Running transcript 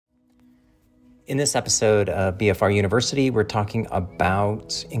In this episode of BFR University, we're talking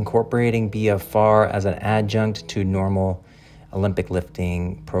about incorporating BFR as an adjunct to normal Olympic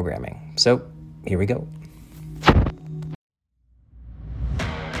lifting programming. So here we go.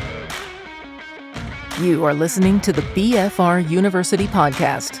 You are listening to the BFR University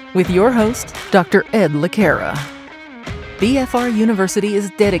podcast with your host, Dr. Ed Cara. BFR University is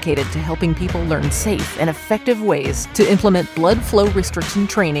dedicated to helping people learn safe and effective ways to implement blood flow restriction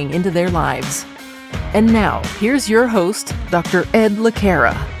training into their lives. And now, here's your host, Dr. Ed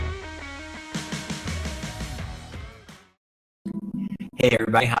Cara. Hey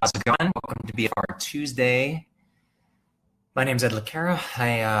everybody, how's it going? Welcome to BFR Tuesday. My name's Ed Cara.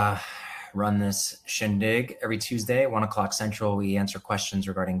 I run this shindig every Tuesday, 1 o'clock Central. We answer questions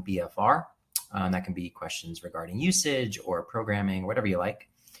regarding BFR. That can be questions regarding usage or programming, whatever you like.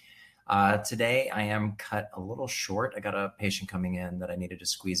 Today, I am cut a little short. I got a patient coming in that I needed to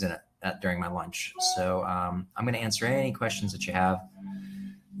squeeze in at during my lunch. So I'm going to answer any questions that you have.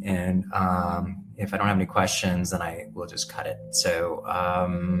 And if I don't have any questions, then I will just cut it. So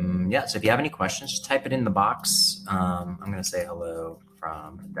so if you have any questions, just type it in the box. I'm going to say hello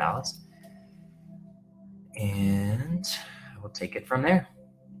from Dallas. And we'll take it from there.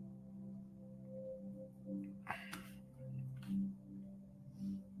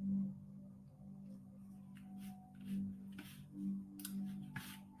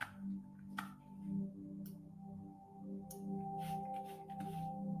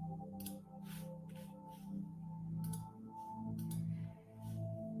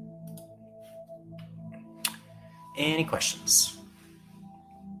 Any questions?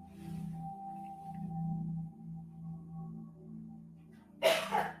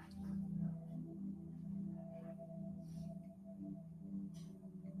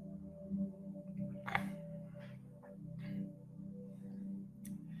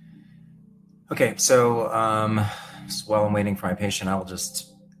 Okay, so while I'm waiting for my patient, I will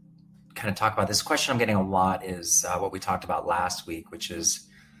just kind of talk about this question I'm getting a lot is what we talked about last week, which is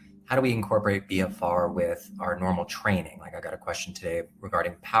how do we incorporate BFR with our normal training? Like I got a question today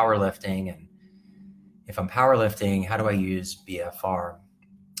regarding powerlifting, and if I'm powerlifting, how do I use BFR?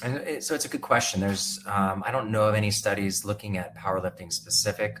 And so it's a good question. There's I don't know of any studies looking at powerlifting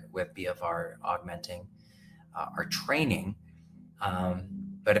specific with BFR augmenting our training.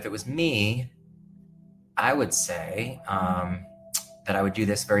 But if it was me, I would say that I would do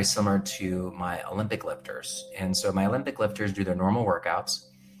this very similar to my Olympic lifters. And so my Olympic lifters do their normal workouts.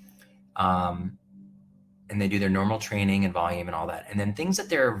 And they do their normal training and volume and all that. And then things that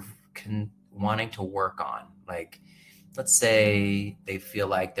they're wanting to work on, like let's say they feel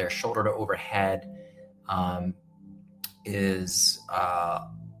like their shoulder to overhead is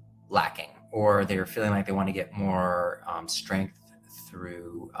lacking, or they're feeling like they want to get more strength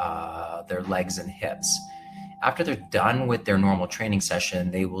through their legs and hips. After they're done with their normal training session,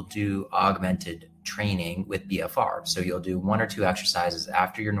 they will do augmented training with BFR. So you'll do 1 or 2 exercises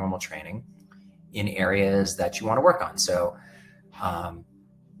after your normal training in areas that you want to work on. So,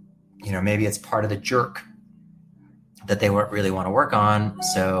 maybe it's part of the jerk that they really want to work on.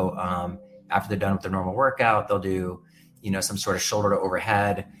 So after they're done with their normal workout, they'll do, some sort of shoulder to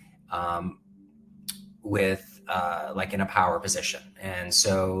overhead with like in a power position. And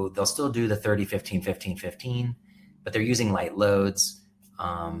so they'll still do the 30, 15, 15, 15, but they're using light loads.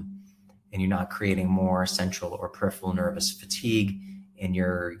 And you're not creating more central or peripheral nervous fatigue, and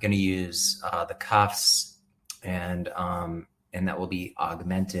you're going to use the cuffs, and that will be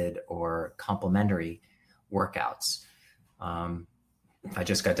augmented or complementary workouts. If I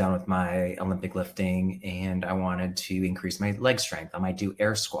just got done with my Olympic lifting and I wanted to increase my leg strength, I might do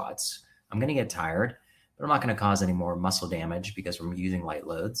air squats. I'm going to get tired, but I'm not going to cause any more muscle damage because we're using light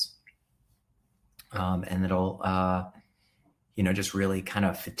loads. And it'll just really kind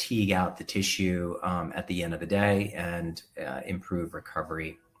of fatigue out the tissue at the end of the day and improve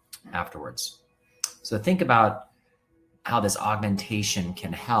recovery afterwards. So think about how this augmentation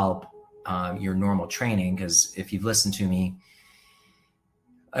can help your normal training, because if you've listened to me,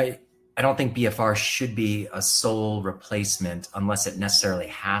 I don't think BFR should be a sole replacement unless it necessarily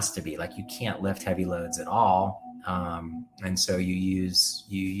has to be. Like you can't lift heavy loads at all. And so you use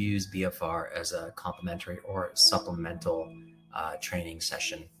BFR as a complementary or supplemental training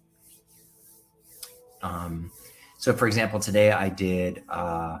session. So for example, today I did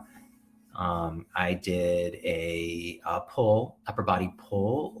a pull, upper body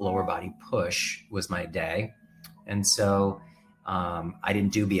pull, lower body push was my day. And so I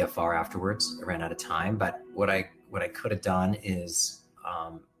didn't do BFR afterwards. I ran out of time, but what I could have done is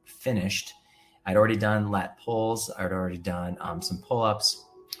finished. I'd already done lat pulls. I'd already done some pull-ups.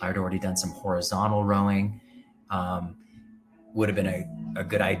 I'd already done some horizontal rowing. Would have been a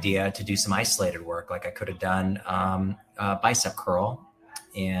good idea to do some isolated work. Like I could have done a bicep curl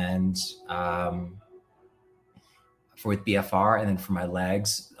and with BFR, and then for my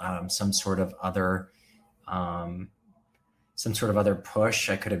legs, some sort of other push.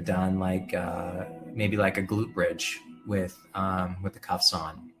 I could have done like maybe like a glute bridge with the cuffs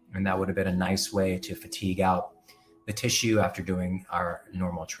on, and that would have been a nice way to fatigue out the tissue after doing our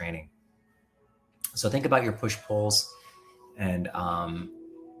normal training. So think about your push pulls and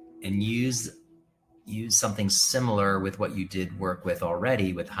use something similar with what you did work with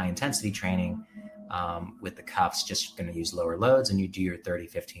already with high intensity training. With the cuffs, just going to use lower loads, and you do your 30,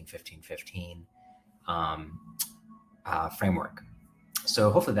 15, 15, 15 framework. So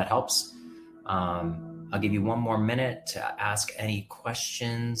hopefully that helps. I'll give you one more minute to ask any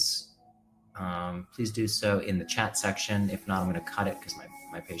questions. Please do so in the chat section. If not, I'm going to cut it because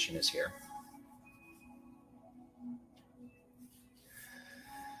my patient is here.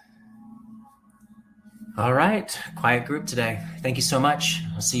 All right, quiet group today. Thank you so much.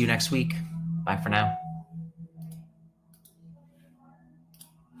 I'll see you next week. Bye for now.